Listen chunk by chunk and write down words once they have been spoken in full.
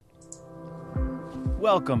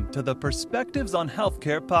Welcome to the Perspectives on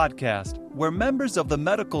Healthcare podcast, where members of the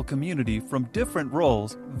medical community from different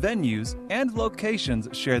roles, venues, and locations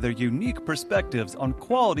share their unique perspectives on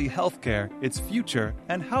quality healthcare, its future,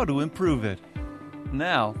 and how to improve it.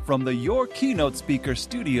 Now, from the Your Keynote Speaker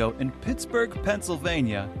studio in Pittsburgh,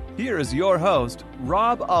 Pennsylvania, here is your host,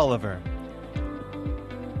 Rob Oliver.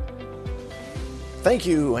 Thank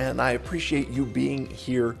you, and I appreciate you being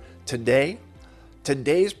here today.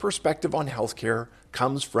 Today's perspective on healthcare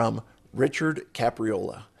comes from Richard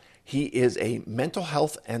Capriola. He is a mental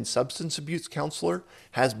health and substance abuse counselor,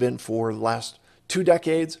 has been for the last 2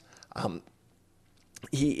 decades.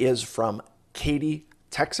 He is from Katy,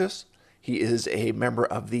 Texas. He is a member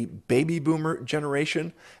of the baby boomer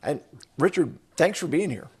generation. And Richard, thanks for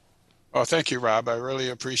being here. Oh, thank you, Rob. I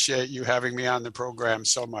really appreciate you having me on the program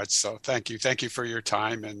so much. So thank you. Thank you for your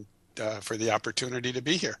time and for the opportunity to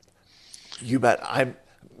be here. You bet. I'm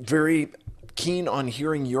very keen on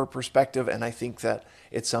hearing your perspective, and I think that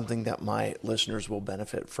it's something that my listeners will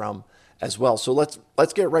benefit from as well. So let's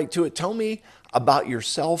get right to it. Tell me about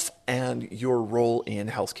yourself and your role in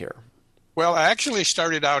healthcare. Well, I actually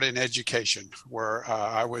started out in education, where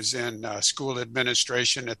I was in school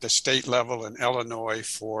administration at the state level in Illinois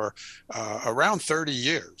for around 30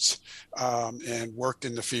 years and worked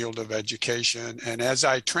in the field of education. And as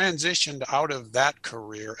I transitioned out of that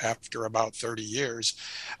career after about 30 years,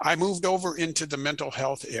 I moved over into the mental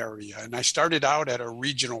health area. And I started out at a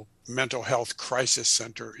regional mental health crisis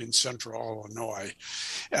center in central Illinois.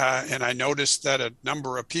 And I noticed that a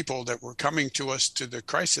number of people that were coming to us to the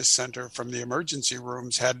crisis center from the emergency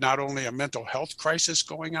rooms had not only a mental health crisis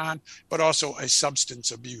going on, but also a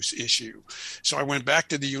substance abuse issue. So I went back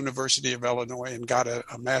to the University of Illinois and got a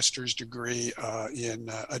master's degree in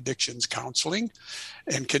addictions counseling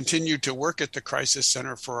and continued to work at the crisis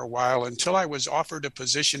center for a while until I was offered a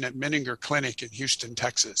position at Menninger Clinic in Houston,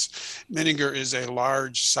 Texas. Menninger is a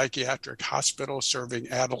large psychiatric hospital serving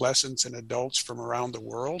adolescents and adults from around the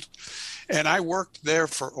world. And I worked there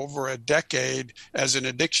for over a decade as an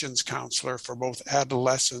addictions counselor for both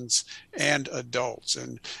adolescents and adults.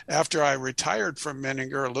 And after I retired from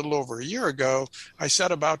Menninger a little over a year ago, I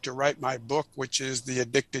set about to write my book, which is The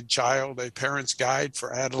Addicted Child, a parent's guide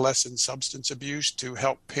for adolescent substance abuse, to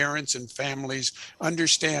help parents and families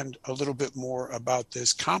understand a little bit more about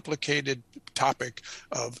this complicated topic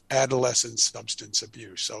of adolescent substance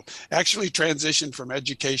abuse. So actually transitioned from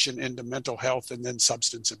education into mental health and then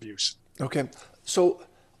substance abuse. Okay. So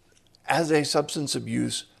as a substance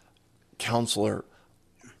abuse counselor,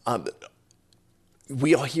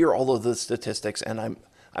 we all hear all of the statistics, and I'm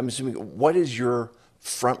assuming, what is your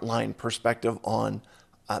frontline perspective on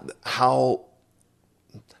how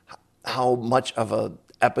much of a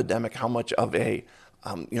epidemic, how much of a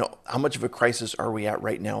crisis are we at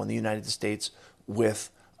right now in the United States with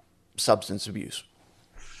substance abuse?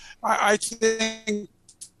 I think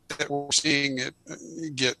that we're seeing it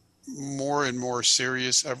get more and more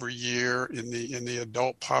serious every year in the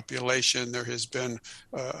adult population. There has been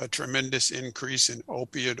a tremendous increase in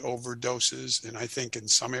opiate overdoses, and I think in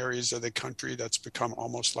some areas of the country that's become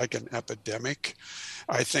almost like an epidemic.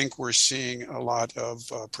 I think we're seeing a lot of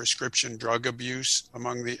prescription drug abuse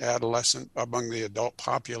among the adult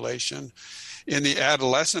population. In the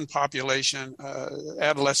adolescent population,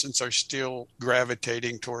 adolescents are still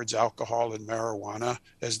gravitating towards alcohol and marijuana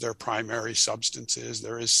as their primary substances.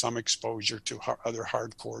 There is some exposure to other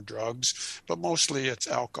hardcore drugs, but mostly it's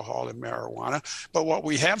alcohol and marijuana. But what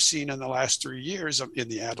we have seen in the last 3 years in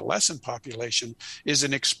the adolescent population is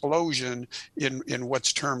an explosion in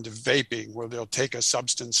what's termed vaping, where they'll take a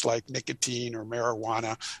substance like nicotine or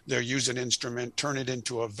marijuana, they'll use an instrument, turn it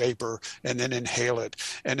into a vapor, and then inhale it.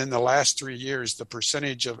 And in the last 3 years, the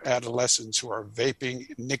percentage of adolescents who are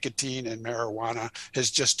vaping nicotine and marijuana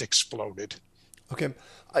has just exploded. Okay.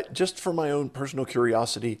 Just for my own personal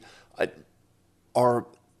curiosity, do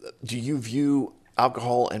you view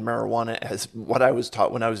alcohol and marijuana as what I was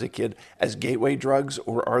taught when I was a kid as gateway drugs,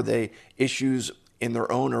 or are they issues in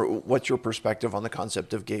their own, or what's your perspective on the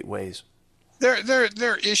concept of gateways?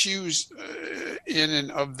 They're issues in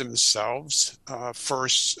and of themselves. For a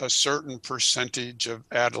certain percentage of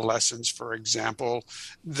adolescents, for example,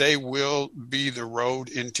 they will be the road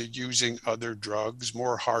into using other drugs,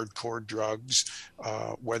 more hardcore drugs,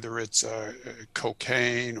 whether it's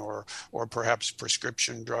cocaine or perhaps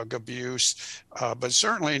prescription drug abuse. But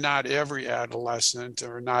certainly not every adolescent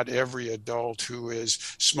or not every adult who is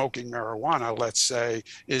smoking marijuana, let's say,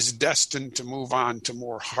 is destined to move on to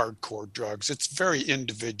more hardcore drugs. It's very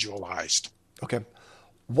individualized. Okay.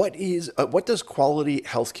 What does quality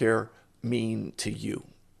healthcare mean to you?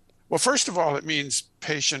 Well, first of all, it means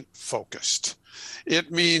patient focused.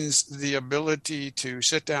 It means the ability to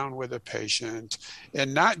sit down with a patient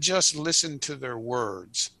and not just listen to their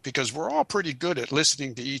words, because we're all pretty good at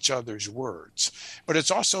listening to each other's words, but it's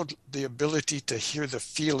also the ability to hear the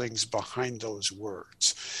feelings behind those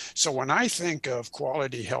words. So when I think of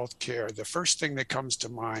quality healthcare, the first thing that comes to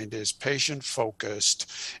mind is patient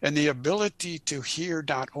focused and the ability to hear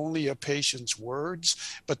not only a patient's words,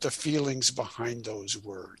 but the feelings behind those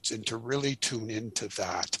words, and to really tune into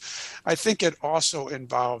that. I think it also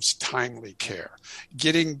involves timely care,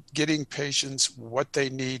 getting patients what they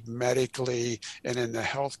need medically and in the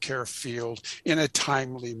healthcare field in a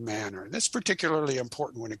timely manner. That's particularly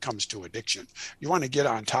important when it comes to addiction. You want to get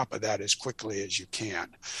on top of that as quickly as you can.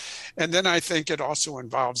 And then I think it also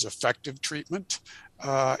involves effective treatment.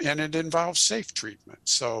 And it involves safe treatment.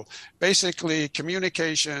 So basically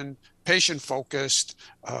communication, patient focused,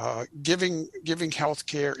 giving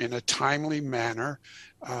healthcare in a timely manner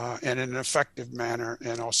and in an effective manner,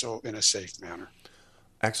 and also in a safe manner.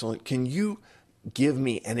 Excellent. Can you give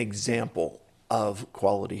me an example of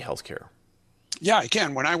quality healthcare? Yeah, I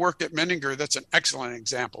can. When I worked at Menninger, that's an excellent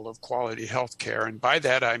example of quality healthcare. And by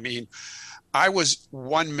that, I mean, I was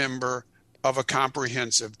one member of a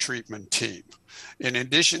comprehensive treatment team. In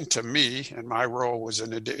addition to me, and my role was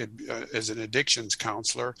as an addictions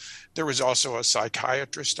counselor, there was also a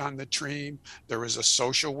psychiatrist on the team. There was a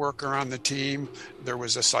social worker on the team. There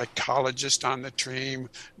was a psychologist on the team.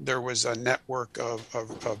 There was a network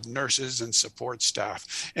of nurses and support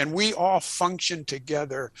staff. And we all functioned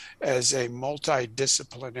together as a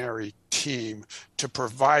multidisciplinary team to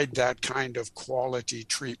provide that kind of quality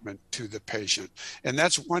treatment to the patient. And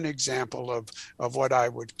that's one example of what I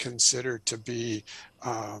would consider to be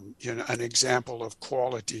an example of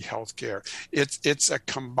quality healthcare. It's a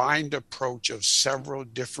combined approach of several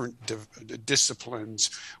different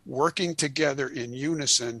disciplines working together in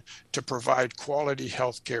unison to provide quality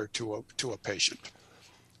healthcare to a patient.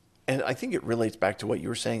 And I think it relates back to what you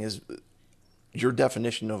were saying is your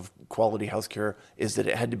definition of quality healthcare is that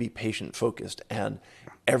it had to be patient focused, and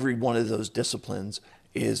every one of those disciplines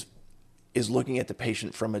is looking at the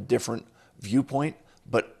patient from a different viewpoint,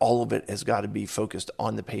 but all of it has got to be focused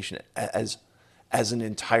on the patient as an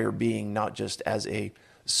entire being, not just as a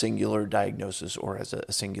singular diagnosis or as a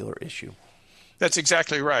singular issue. That's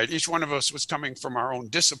exactly right. Each one of us was coming from our own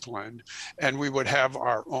discipline, and we would have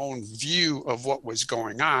our own view of what was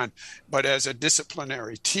going on. But as a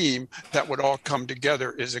disciplinary team, that would all come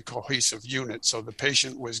together as a cohesive unit. So the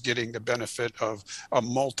patient was getting the benefit of a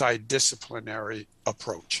multidisciplinary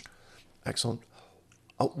approach. Excellent.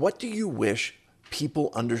 What do you wish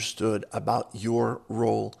people understood about your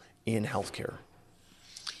role in healthcare?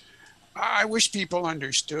 I wish people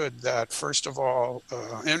understood that, first of all,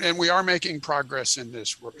 and we are making progress in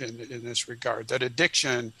this regard, that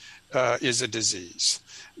addiction is a disease,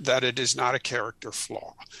 that it is not a character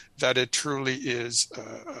flaw, that it truly is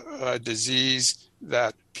a disease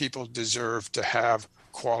that people deserve to have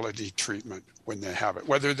quality treatment when they have it,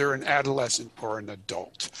 whether they're an adolescent or an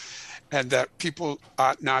adult, and that people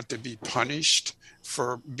ought not to be punished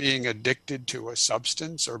for being addicted to a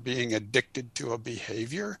substance or being addicted to a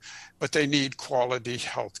behavior, but they need quality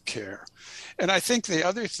health care. And I think the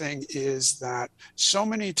other thing is that so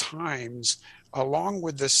many times, along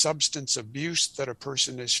with the substance abuse that a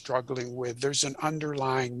person is struggling with, there's an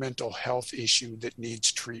underlying mental health issue that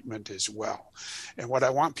needs treatment as well. And what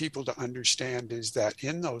I want people to understand is that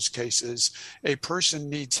in those cases, a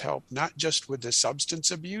person needs help not just with the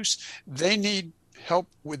substance abuse, they need help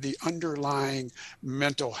with the underlying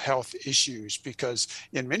mental health issues, because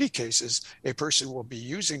in many cases, a person will be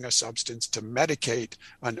using a substance to medicate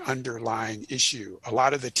an underlying issue. A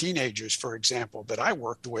lot of the teenagers, for example, that I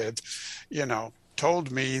worked with,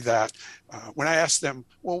 told me that when I asked them,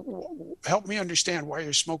 well, help me understand why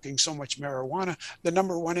you're smoking so much marijuana, the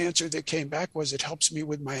number one answer that came back was, it helps me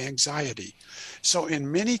with my anxiety. So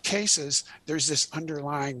in many cases, there's this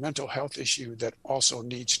underlying mental health issue that also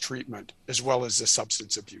needs treatment, as well as the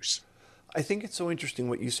substance abuse. I think it's so interesting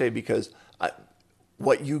what you say, because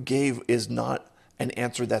what you gave is not an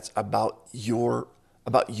answer that's about you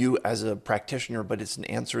as a practitioner, but it's an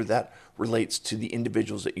answer that relates to the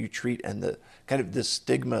individuals that you treat and the kind of the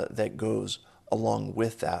stigma that goes along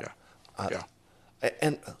with that.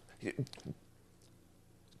 And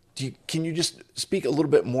can you just speak a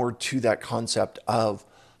little bit more to that concept of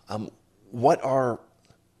what are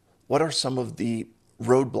some of the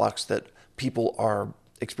roadblocks that people are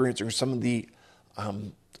experiencing, or some of the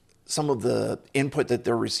input that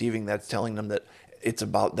they're receiving that's telling them that it's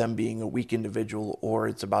about them being a weak individual, or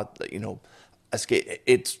it's about, escape.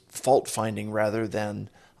 It's fault finding rather than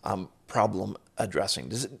problem addressing?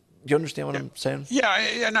 Do you understand what I'm saying? Yeah,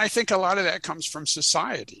 and I think a lot of that comes from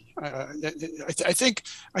society. I think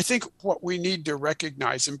what we need to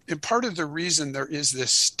recognize, and part of the reason there is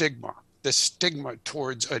this stigma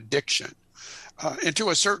towards addiction, and to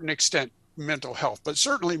a certain extent, mental health, but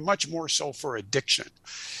certainly much more so for addiction,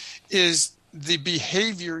 is the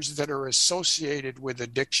behaviors that are associated with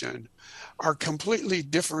addiction are completely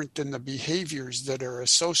different than the behaviors that are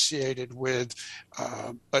associated with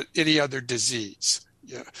any other disease.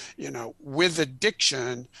 Yeah, with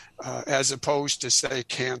addiction, as opposed to, say,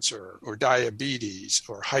 cancer or diabetes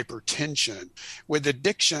or hypertension, with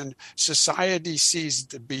addiction, society sees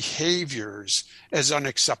the behaviors as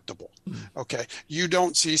unacceptable. Okay. You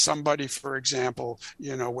don't see somebody, for example,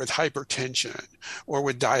 with hypertension or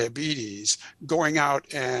with diabetes going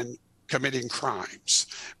out and committing crimes,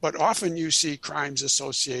 but often you see crimes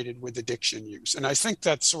associated with addiction use. And I think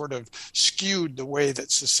that sort of skewed the way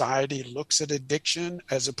that society looks at addiction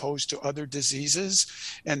as opposed to other diseases.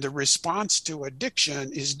 And the response to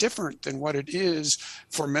addiction is different than what it is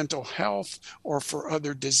for mental health or for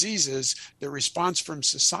other diseases. The response from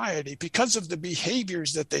society, because of the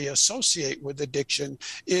behaviors that they associate with addiction,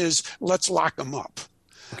 is let's lock them up.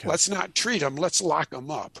 Okay. Let's not treat them, let's lock them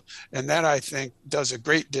up. And that, I think, does a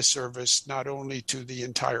great disservice not only to the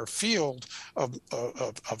entire field of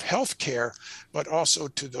healthcare, but also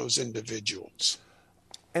to those individuals.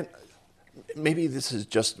 And maybe this is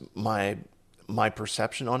just my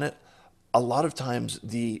perception on it. A lot of times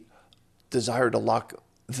the desire to lock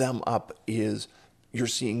them up is you're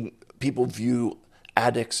seeing people view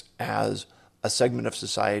addicts as a segment of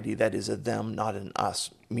society that is a them, not an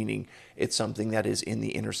us, meaning it's something that is in the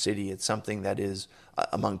inner city. It's something that is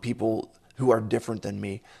among people who are different than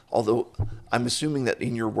me. Although I'm assuming that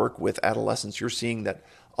in your work with adolescents, you're seeing that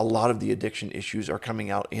a lot of the addiction issues are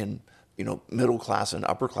coming out in, middle class and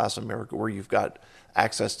upper class America, where you've got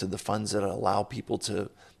access to the funds that allow people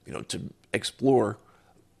to explore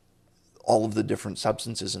all of the different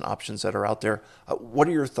substances and options that are out there. What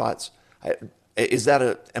are your thoughts?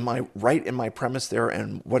 Am I right in my premise there?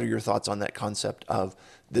 And what are your thoughts on that concept of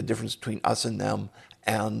the difference between us and them,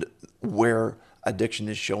 and where addiction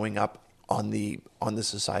is showing up on the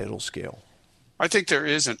societal scale? I think there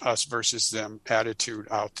is an us versus them attitude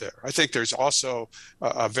out there. I think there's also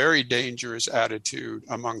a very dangerous attitude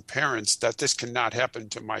among parents that this cannot happen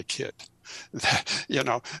to my kid.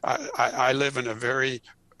 I live in a very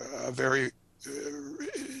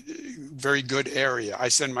good area. I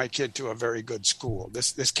send my kid to a very good school.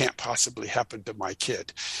 This can't possibly happen to my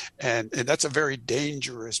kid. And that's a very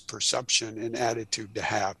dangerous perception and attitude to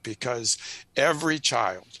have, because every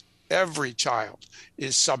child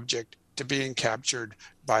is subject to being captured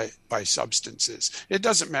by substances. It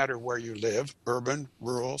doesn't matter where you live, urban,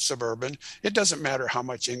 rural, suburban. It doesn't matter how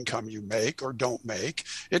much income you make or don't make.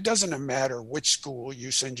 It doesn't matter which school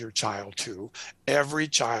you send your child to. Every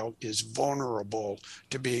child is vulnerable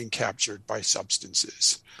to being captured by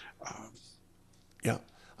substances. Yeah,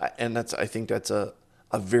 and I think that's a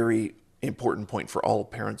very important point for all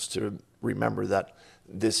parents to remember, that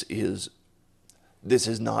this is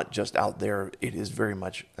not just out there. It is very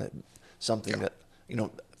much something that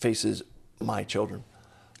faces my children.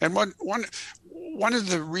 And one of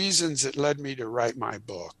the reasons it led me to write my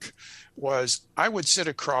book was I would sit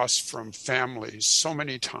across from families so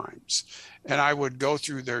many times, and I would go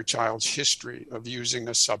through their child's history of using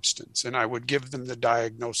a substance, and I would give them the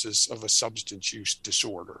diagnosis of a substance use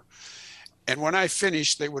disorder. And when I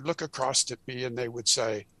finished, they would look across at me and they would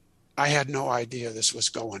say, I had no idea this was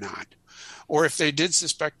going on. Or if they did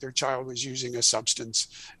suspect their child was using a substance,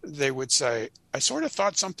 they would say, I sort of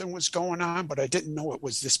thought something was going on, but I didn't know it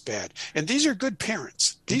was this bad. And these are good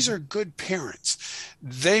parents. These are good parents.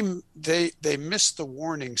 They missed the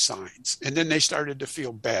warning signs, and then they started to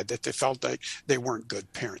feel bad, that they felt like they weren't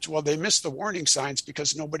good parents. Well, they missed the warning signs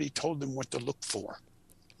because nobody told them what to look for.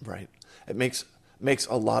 Right. It makes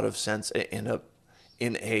a lot of sense in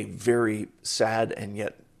a very sad and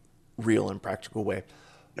yet real and practical way.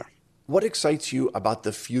 What excites you about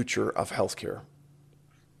the future of healthcare?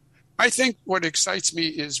 I think what excites me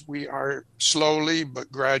is we are slowly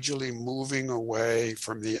but gradually moving away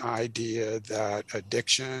from the idea that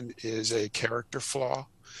addiction is a character flaw.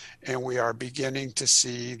 And we are beginning to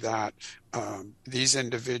see that these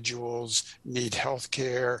individuals need health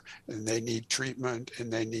care, and they need treatment,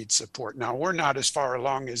 and they need support. Now, we're not as far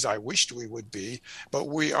along as I wished we would be, but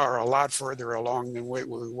we are a lot further along than we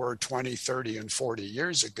were 20, 30, and 40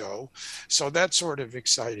 years ago. So that's sort of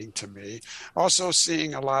exciting to me. Also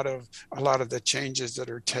seeing a lot of the changes that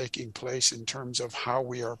are taking place in terms of how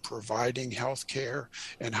we are providing health care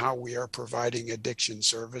and how we are providing addiction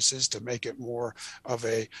services to make it more of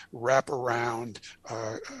a wraparound,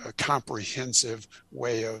 comprehensive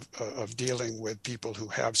way of dealing with people who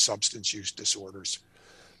have substance use disorders.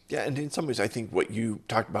 Yeah, and in some ways, I think what you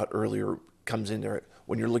talked about earlier comes in there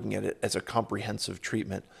when you're looking at it as a comprehensive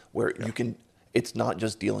treatment, where you can. It's not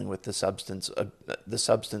just dealing with the substance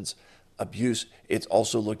abuse. It's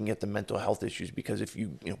also looking at the mental health issues, because if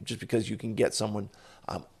just because you can get someone,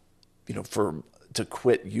 to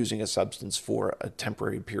quit using a substance for a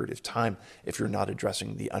temporary period of time, if you're not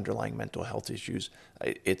addressing the underlying mental health issues,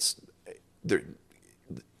 it's the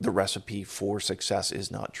recipe for success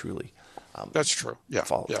is not truly. That's true. Yeah,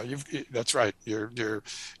 followed. Yeah, that's right. You're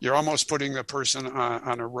almost putting the person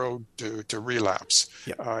on a road to relapse.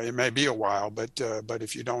 Yeah. It may be a while, but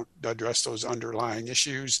if you don't address those underlying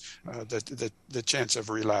issues, the chance of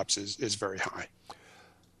relapse is very high.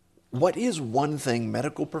 What is one thing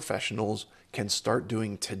medical professionals can start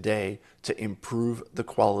doing today to improve the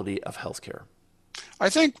quality of healthcare? I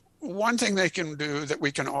think one thing they can do, that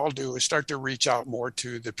we can all do, is start to reach out more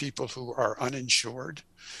to the people who are uninsured,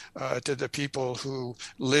 to the people who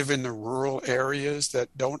live in the rural areas that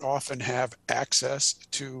don't often have access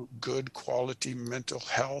to good quality mental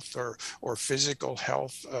health or physical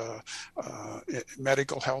health,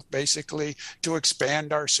 medical health, basically, to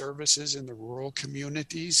expand our services in the rural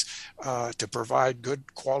communities, to provide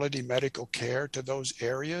good quality medical care to those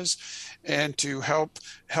areas, and to help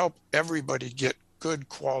everybody get good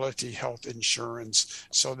quality health insurance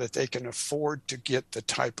so that they can afford to get the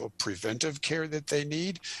type of preventive care that they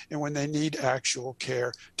need, and when they need actual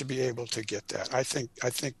care, to be able to get that. I think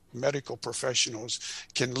medical professionals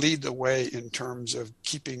can lead the way in terms of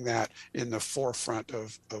keeping that in the forefront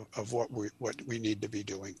of what we need to be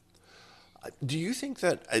doing. Do you think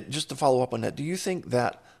that, just to follow up on that, do you think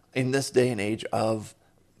that in this day and age of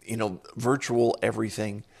virtual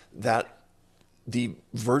everything, that the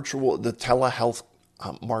telehealth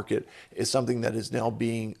market is something that is now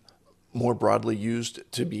being more broadly used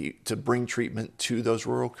to bring treatment to those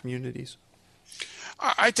rural communities?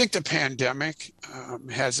 I think the pandemic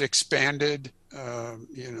has expanded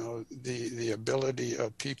the ability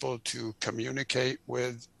of people to communicate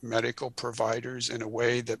with medical providers in a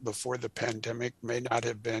way that before the pandemic may not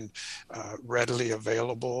have been readily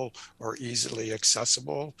available or easily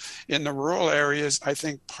accessible. In the rural areas, I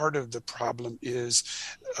think part of the problem is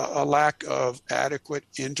a lack of adequate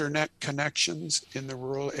internet connections in the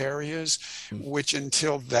rural areas, which,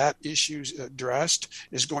 until that issue is addressed,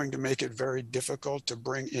 is going to make it very difficult to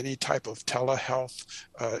bring any type of telehealth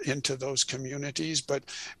into those communities. But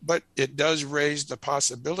it does raise the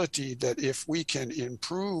possibility that if we can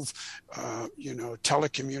improve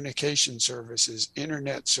telecommunication services,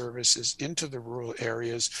 internet services into the rural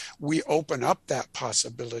areas, we open up that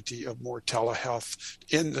possibility of more telehealth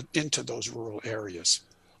into those rural areas.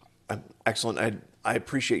 Excellent. I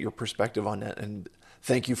appreciate your perspective on that, and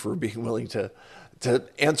thank you for being willing to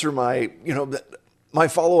answer my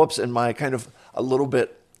follow-ups and my kind of a little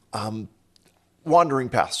bit wandering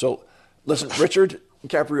path. So listen, Richard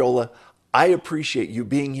Capriola, I appreciate you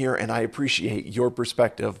being here, and I appreciate your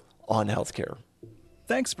perspective on healthcare.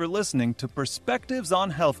 Thanks for listening to Perspectives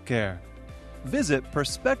on Healthcare. Visit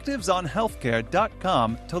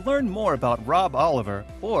perspectivesonhealthcare.com to learn more about Rob Oliver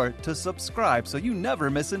or to subscribe so you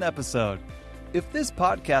never miss an episode. If this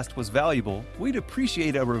podcast was valuable, we'd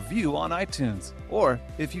appreciate a review on iTunes. Or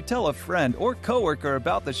if you tell a friend or coworker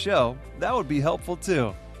about the show, that would be helpful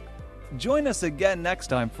too. Join us again next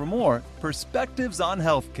time for more Perspectives on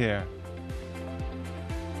Healthcare.